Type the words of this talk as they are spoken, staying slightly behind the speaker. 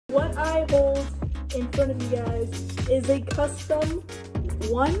What I hold in front of you guys is a custom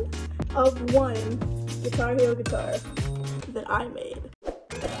one-of-one Guitar Hero guitar that I made.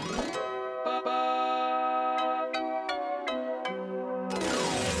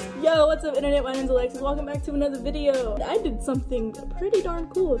 Yo, what's up internet? My name's Alexis. Welcome back to another video. I did something pretty darn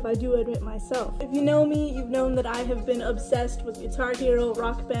cool, if I do admit myself. If you know me, you've known that I have been obsessed with Guitar Hero,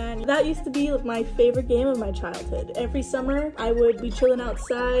 Rock Band. That used to be my favorite game of my childhood. Every summer, I would be chilling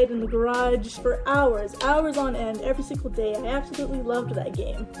outside in the garage for hours on end, every single day. I absolutely loved that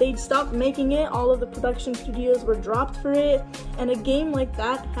game. They'd stopped making it, all of the production studios were dropped for it, and a game like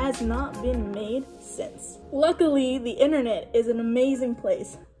that has not been made since. Luckily, the internet is an amazing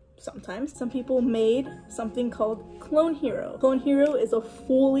place. Sometimes. Some people made something called Clone Hero. Clone Hero is a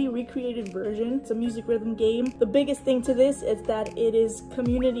fully recreated version. It's a music rhythm game. The biggest thing to this is that it is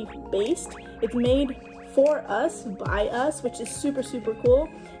community based. It's made for us, by us, which is super cool.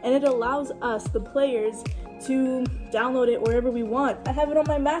 And it allows us, the players, to download it wherever we want. I have it on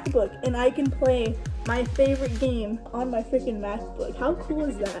my MacBook and I can play my favorite game on my freaking MacBook. How cool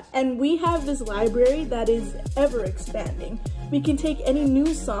is that? And we have this library that is ever expanding. We can take any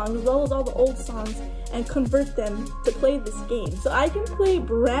new song as well as all the old songs and convert them to play this game. So I can play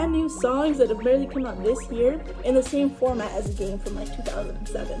brand new songs that have barely come out this year in the same format as a game from like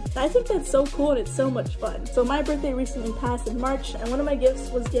 2007. I think that's so cool and it's so much fun. So my birthday recently passed in March and one of my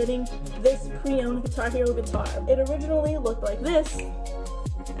gifts was getting this pre-owned Guitar Hero guitar. It originally looked like this,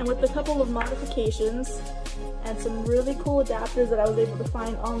 and with a couple of modifications and some really cool adapters that I was able to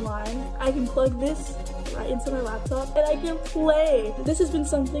find online, I can plug this right into my laptop and I can play. This has been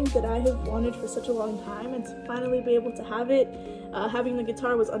something that I have wanted for such a long time, and to finally be able to have it, having the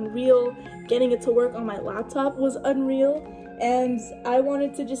guitar was unreal, getting it to work on my laptop was unreal, and I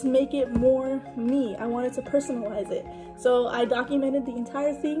wanted to just make it more me. I wanted to personalize it. So I documented the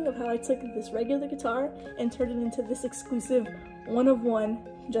entire thing of how I took this regular guitar and turned it into this exclusive one-of-one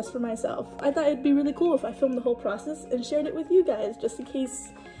just for myself. I thought it'd be really cool if I filmed the whole process and shared it with you guys, just in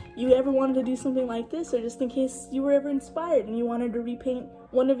case you ever wanted to do something like this, or just in case you were ever inspired and you wanted to repaint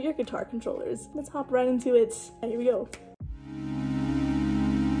one of your guitar controllers. Let's hop right into it. Here we go.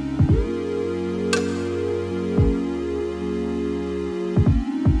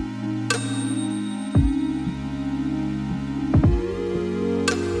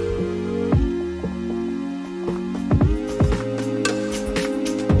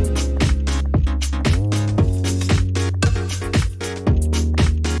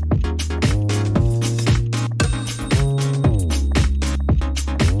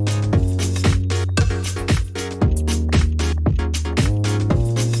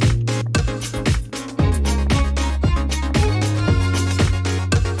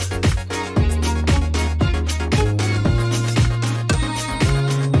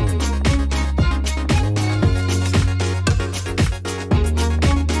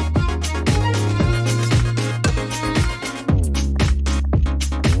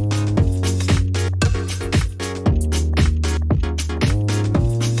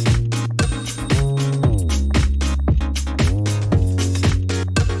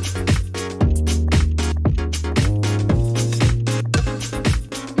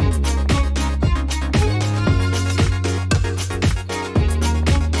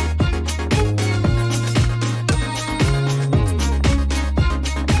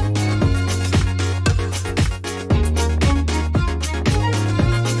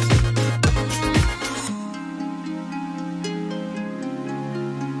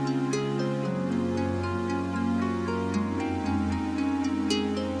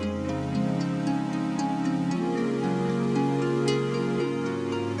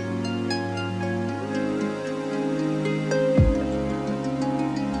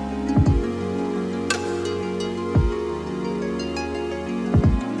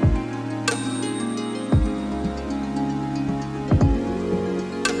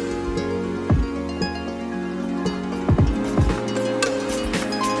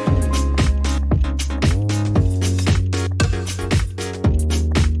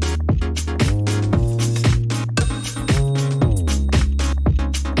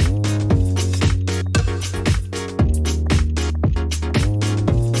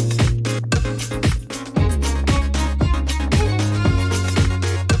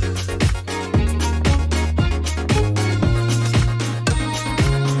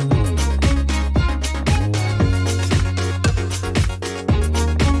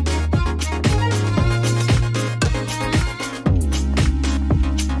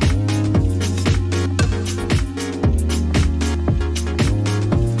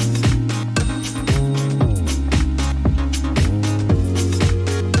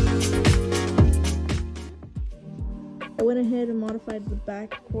 went ahead and modified the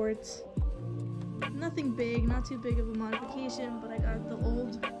back ports. Nothing big, not too big of a modification, but I got the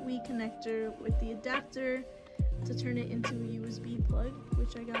old Wii connector with the adapter to turn it into a USB plug,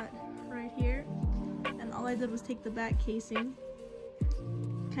 which I got right here. And all I did was take the back casing,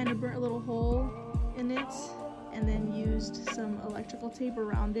 kind of burnt a little hole in it, and then used some electrical tape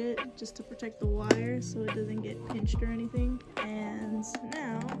around it just to protect the wire so it doesn't get pinched or anything. And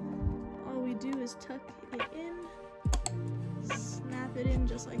now all we do is tuck it in, snap it in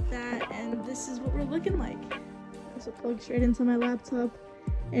just like that, and this is what we're looking like. This will plug straight into my laptop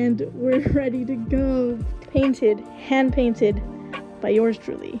and we're ready to go. Painted, hand painted by yours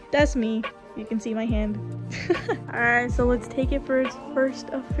truly. That's me. You can see my hand. Alright, so let's take it for its first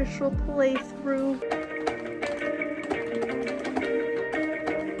official playthrough.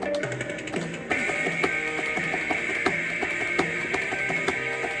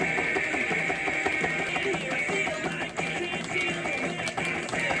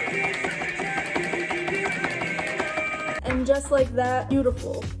 And just like that,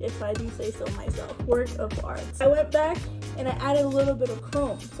 beautiful, if I do say so myself, work of art. I went back and I added a little bit of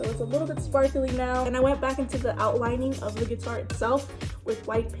chrome, so it's a little bit sparkly now. And I went back into the outlining of the guitar itself with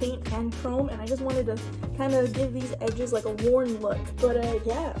white paint and chrome, and I just wanted to kind of give these edges like a worn look. But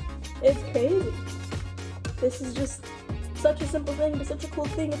yeah, it's crazy. This is just such a simple thing, but such a cool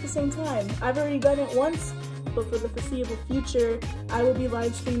thing at the same time. I've already done it once, but for the foreseeable future, I will be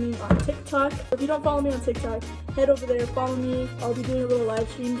live streaming on TikTok. If you don't follow me on TikTok, head over there, follow me. I'll be doing a little live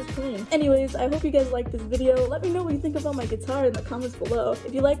stream just playing. Anyways, I hope you guys liked this video. Let me know what you think about my guitar in the comments below.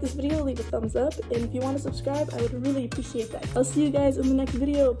 If you like this video, leave a thumbs up, and if you want to subscribe, I would really appreciate that. I'll see you guys in the next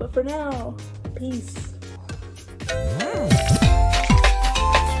video, but for now, peace.